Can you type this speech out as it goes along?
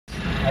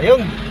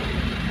Ayun.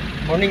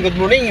 Good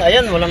morning.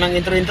 Ayan, wala nang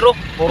intro.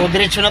 Puro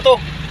diretso na to.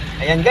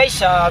 Ayan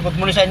guys, good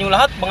morning sa inyo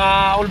lahat,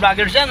 mga all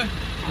vloggers yan.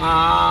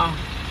 Mga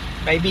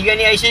kaibigan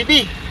ni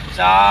ICB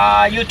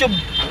sa YouTube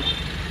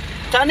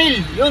channel.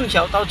 Yun,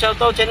 shoutout sa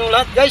inyo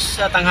lahat guys,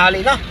 sa tanghali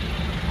na.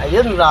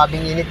 Ayun,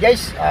 grabing init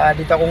guys.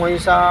 Dito ako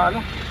ngayon sa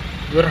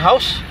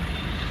warehouse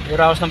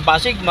ng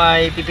Pasig.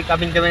 May pipick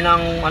upin kami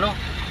ng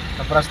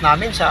sa brush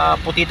namin sa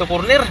Potato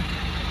Corner.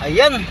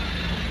 Ayan.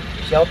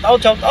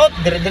 Shoutout.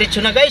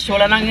 Diretso na guys.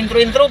 Wala nang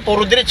intro.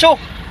 Puro diretso.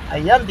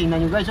 Ayan,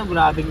 tingnan nyo guys.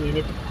 Grabing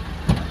init.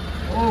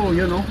 Oh,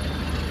 yun oh.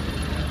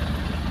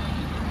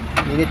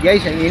 Init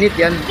guys. Ang init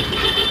yan.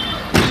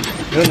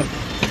 Yun oh.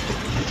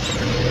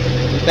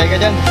 Hintay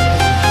ka dyan.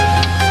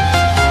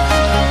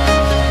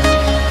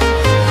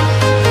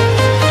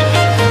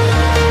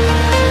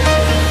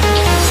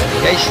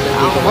 Guys,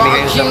 dito kami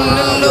ngayon sa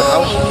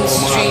warehouse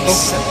o mga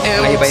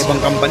may iba-ibang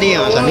company,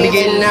 San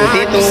Miguel,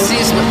 Potato,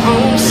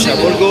 sa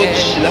All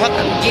Goods, lahat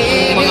ng mga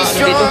dito, mga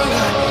product,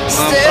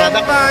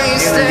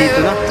 yun nandito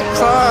na.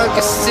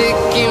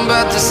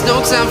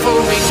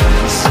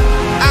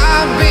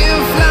 I've been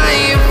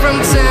flying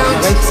from town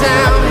to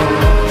town,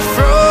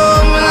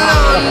 from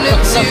London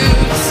to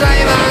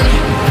Taiwan.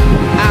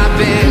 I've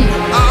been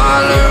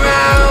all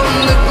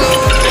around the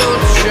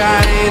globe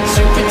trying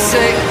to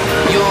protect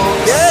your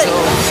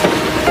soul.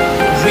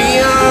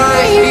 We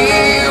are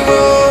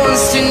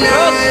heroes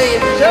tonight.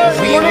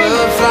 We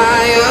will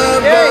fly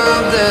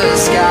above the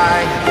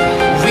sky.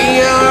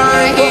 We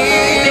are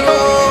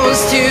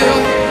heroes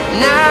tonight.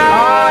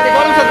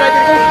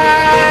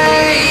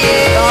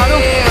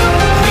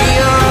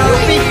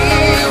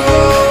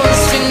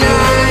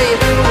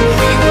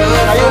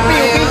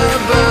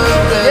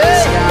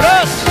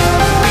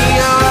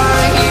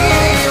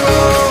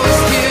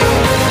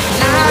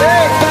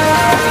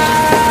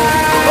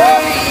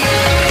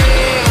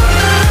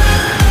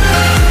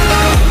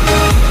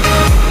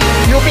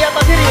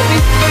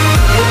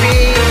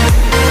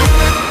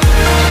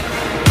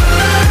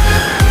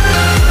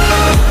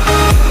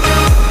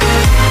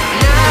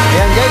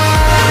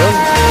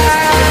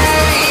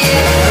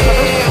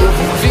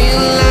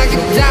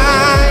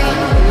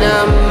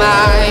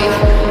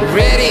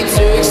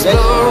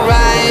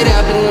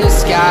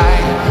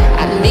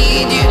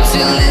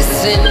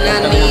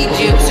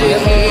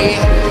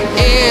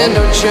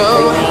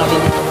 Show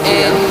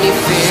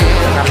anything.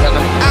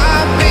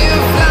 I've been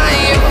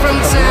flying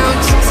from town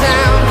to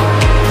town,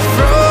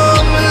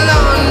 from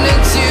London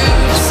to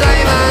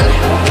Taiwan.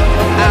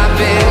 I've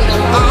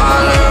been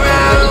all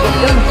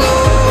around the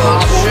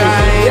globe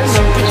trying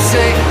to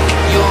protect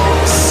your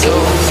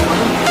soul.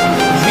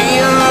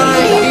 We are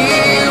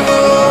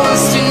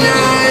heroes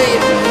tonight.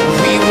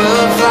 We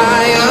will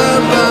fly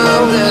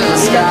above the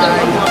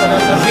sky.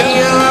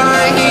 We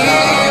are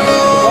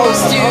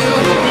heroes tonight.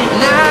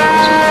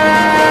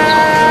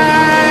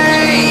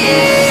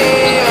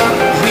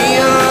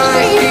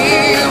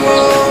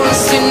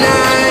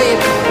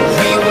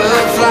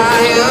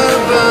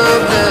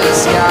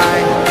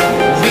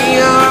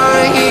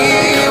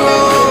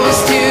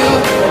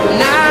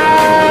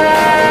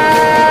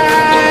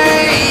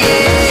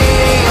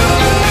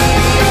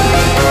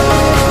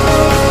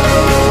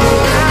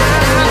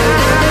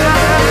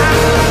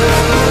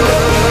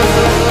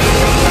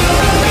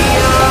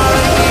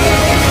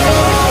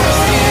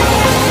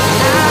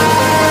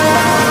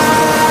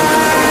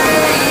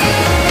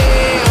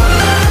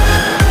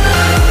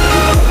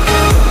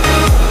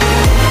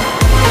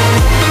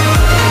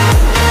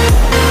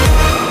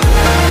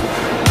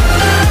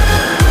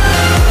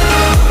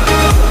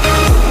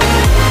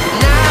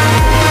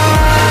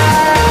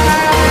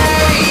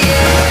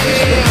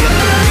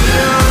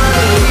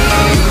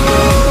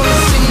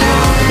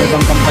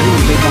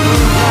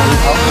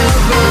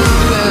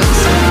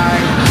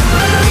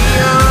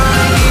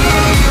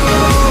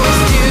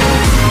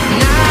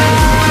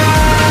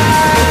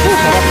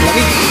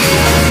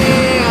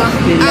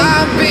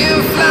 I've been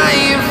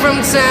flying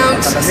from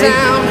town to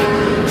town,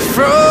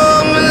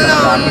 from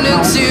London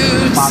to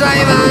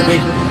Taiwan.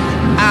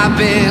 I've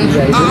been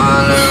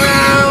all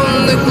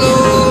around the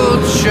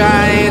globe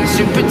trying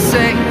to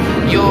protect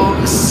your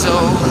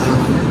soul.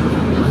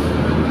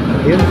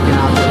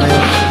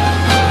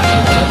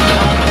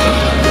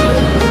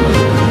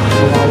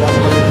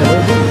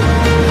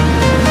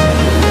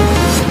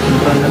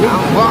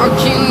 I'm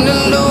walking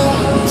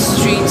alone, the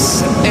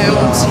streets are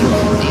empty.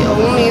 The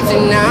only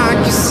thing I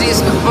can see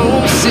is my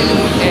own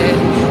silhouette.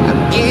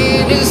 I'm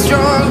getting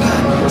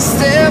stronger,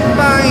 step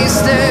by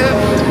step.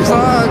 The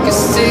clock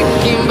is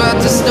ticking, but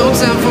there's no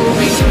time for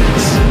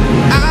weakness.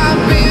 I've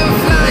been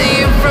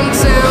flying from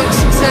town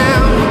to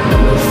town,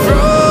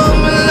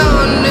 from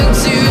London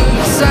to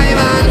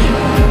Taiwan.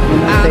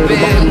 I've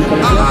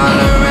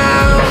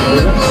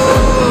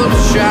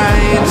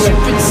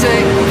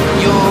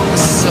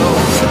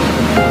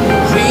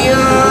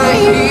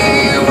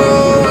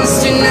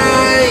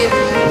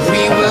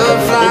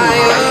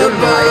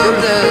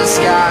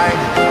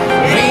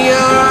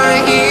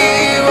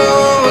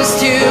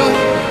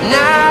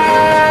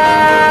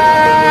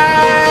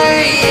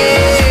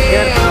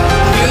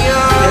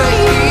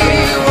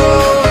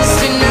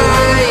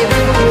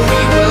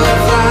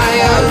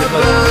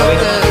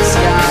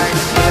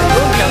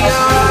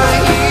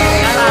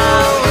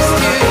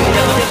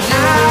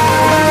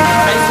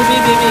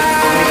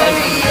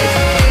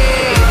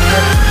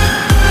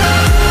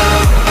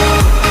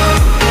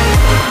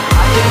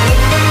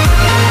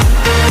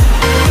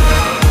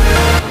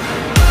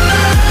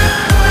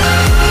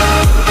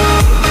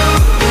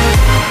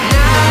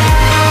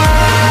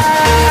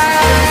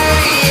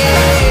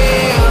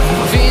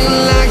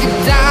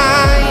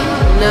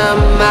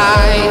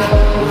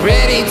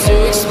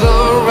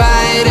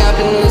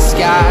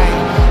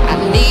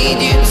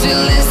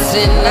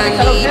listen, I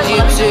need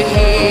you to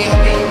hear.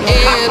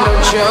 And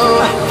don't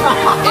show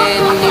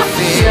any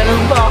fear.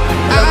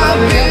 I've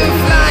been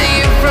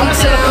flying from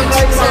town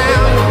to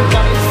town,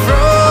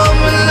 from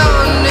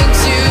London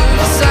to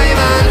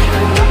Taiwan.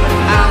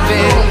 I've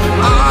been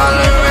all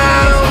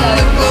around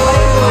the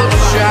globe,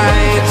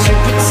 trying to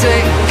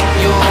protect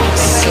your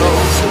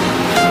soul.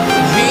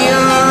 We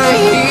are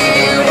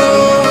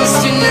heroes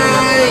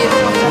tonight.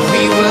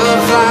 We will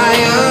fly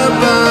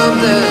above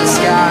the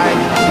sky.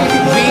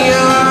 We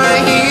are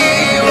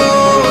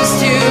heroes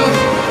tonight.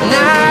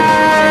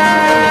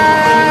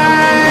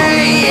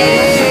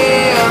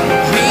 Yeah.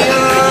 We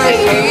are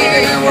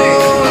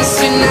heroes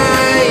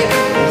tonight.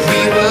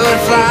 We will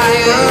fly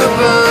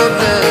above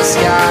the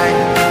sky.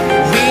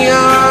 We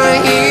are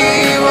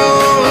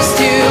heroes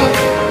tonight.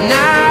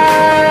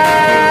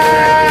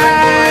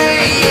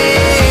 Yeah.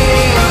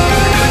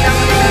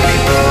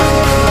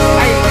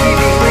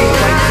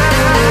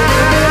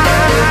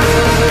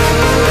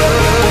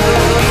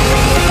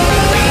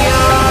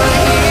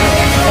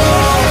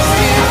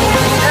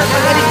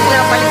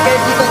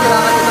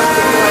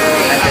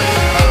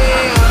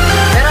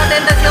 Pero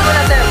attendance ka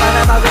muna, sir,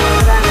 para bago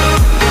yung run.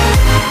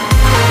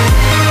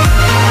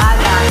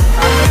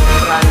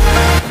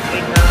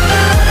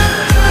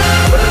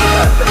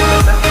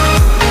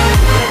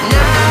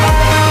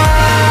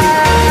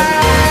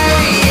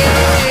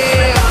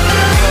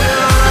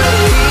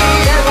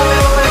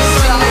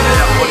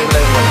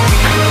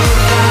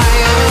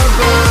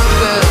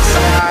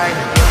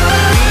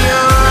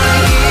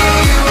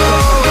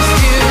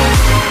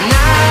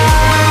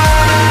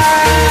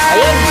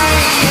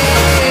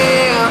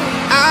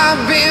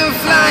 I've been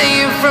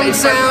flying from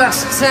town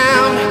to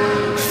town,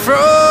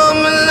 from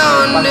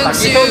London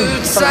to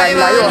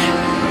Taiwan.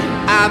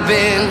 I've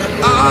been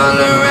all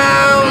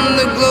around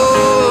the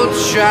globe,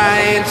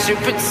 trying to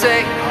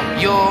protect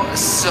your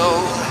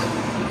soul.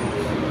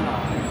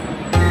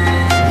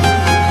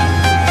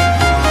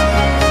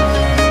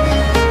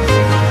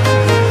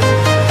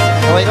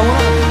 Okay ka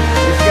muna.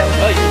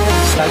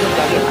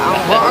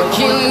 I'm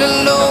walking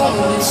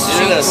alone, the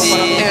streets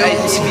are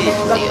empty.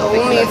 The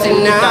only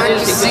thing I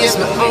can see is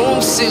my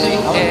own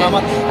silhouette.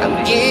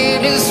 I'm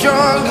getting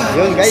stronger,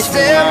 Yun guys,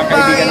 step mga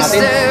kaibigan by natin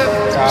step.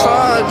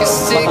 Clock is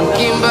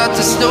ticking, but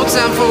there's no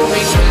time for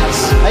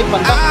regrets. Ay,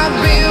 banda. I've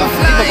been Dito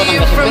flying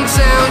Batangas. from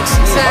town to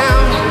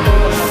town,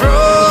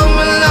 from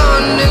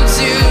London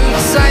to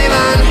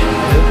Taiwan.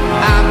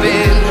 I've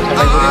been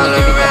all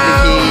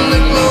around the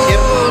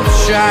globe,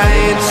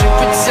 trying to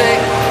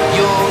protect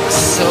your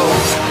soul.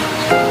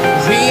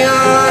 We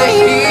are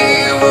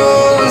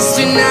heroes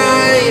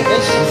tonight.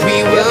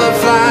 We will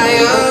fly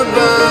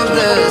above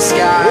the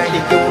sky.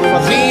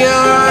 We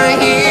are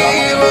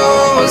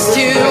heroes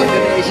tonight.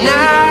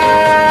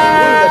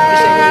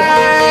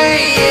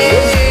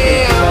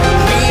 Yeah.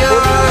 We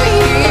are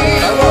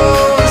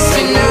heroes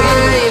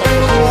tonight.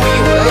 We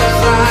will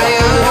fly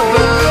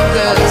above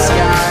the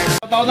sky.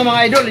 Tao na mga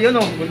idol, yun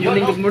oh.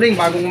 Good morning,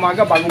 bagong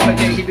umaga, bagong live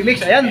ng ACB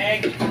Mix. Ayan,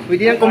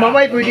 pwede nang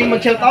kumaway, pwede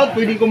mag-shoutout,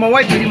 pwede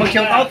kumaway, pwede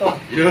mag-shoutout oh.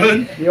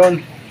 Yun.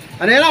 Yun.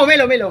 Ano yan lang,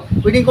 Melo.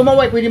 Pwede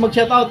kumaway, pwede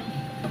mag-shoutout.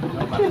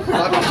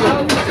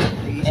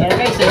 Ayan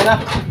guys, ayan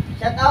na.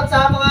 Shout out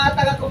sa mga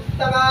taga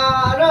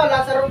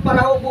Lazaro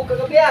Parahubog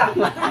kagabi ah.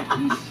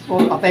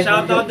 Oh, patay.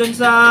 Shoutout dun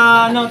sa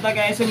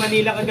taga SM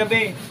Manila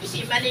kagabi.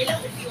 Si Manila.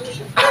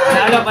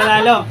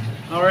 Panalo.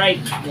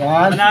 Alright.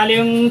 Yan. Panalo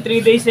yung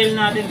 3-day sale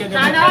natin kagabi.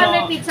 Sana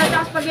may pizza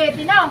at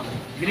spaghetti na.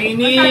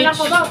 Greenwich. Akala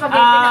ko ba,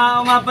 pabili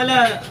na. Nga pala.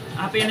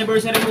 Happy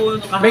anniversary po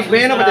Big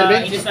Ben, Patel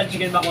Ben? Inisal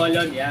Chicken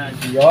Bacolod. Yan.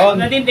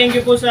 Yun. Natin, thank you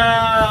po sa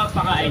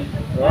pakain.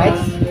 Right.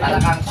 Para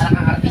kang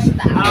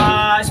artista.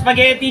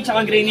 Spaghetti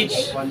tsaka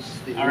Greenwich.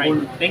 Alright.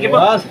 Thank you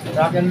po. Yes,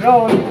 rock and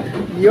roll.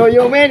 Yo,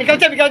 man. Ikaw,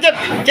 Chip.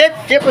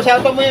 Chip,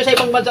 shoutout mo yun sa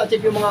ibang bansa, Chip,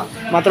 yung mga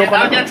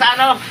matropa Shout out yan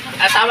sa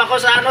asawa ko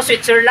sa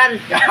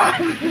Switzerland.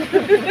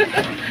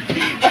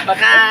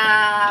 Baka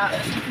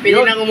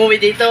pili nang umuwi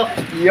dito.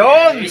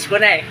 Yun. Miss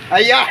ko na eh.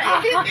 Ayan.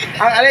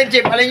 Alin,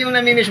 Chip, alin yung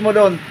namimiss mo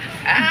doon?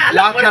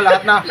 Lahat na.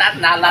 Lahat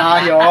na.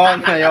 Ayun.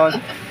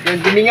 Yung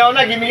gimingaw,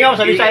 sa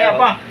Bisaya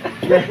pa.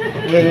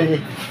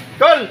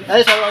 Col!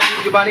 Ay, sa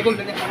Gibani Col.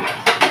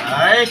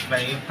 Ay,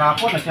 may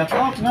kapo na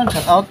shoutout.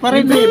 Shoutout pa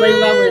rin. Iba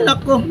yung lamo yan.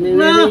 Ako.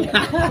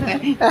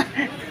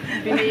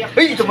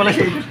 Uy, ito pala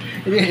siya.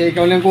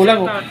 Ikaw lang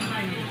kulang.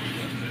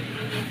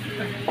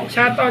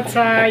 Shoutout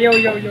sa yo.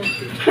 Hindi,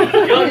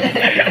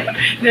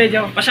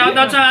 joke.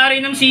 Pa-shoutout sa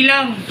Hari ng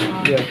Silang.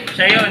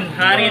 Siya yun,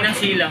 Hari ng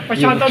Silang.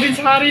 Pa-shoutout din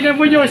sa Hari ng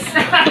Muñoz.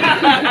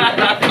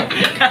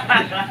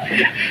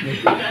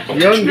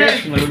 Yun,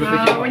 guys. Malulupit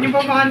yun. Huwag niyo po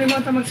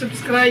makalimutan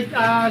mag-subscribe.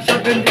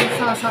 Shoutout din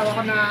sa asawa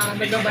ko na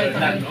nagbabay pa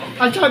rin.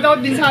 At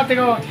shoutout din sa ate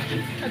ko.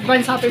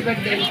 Advance happy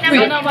birthday.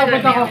 Sana mabot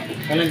ako.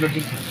 Kailan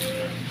birthday?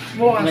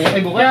 Bukas.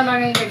 Ay, bukas? Kaya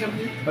lang ngayon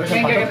gagabi.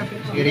 Ngayon gagabi.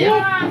 Sige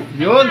yan.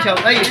 Yun, shout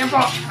ay. Ayan po.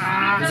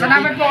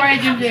 Salamat po kay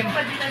Jim.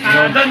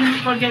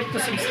 Don't forget to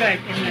subscribe.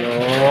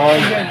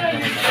 Yun.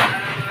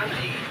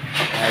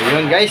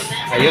 Ayun guys.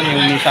 Ayun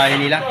yung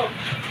mensahe nila.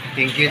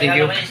 Thank you.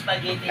 Ayun,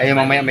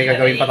 mamaya may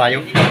gagawin pa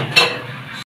tayo.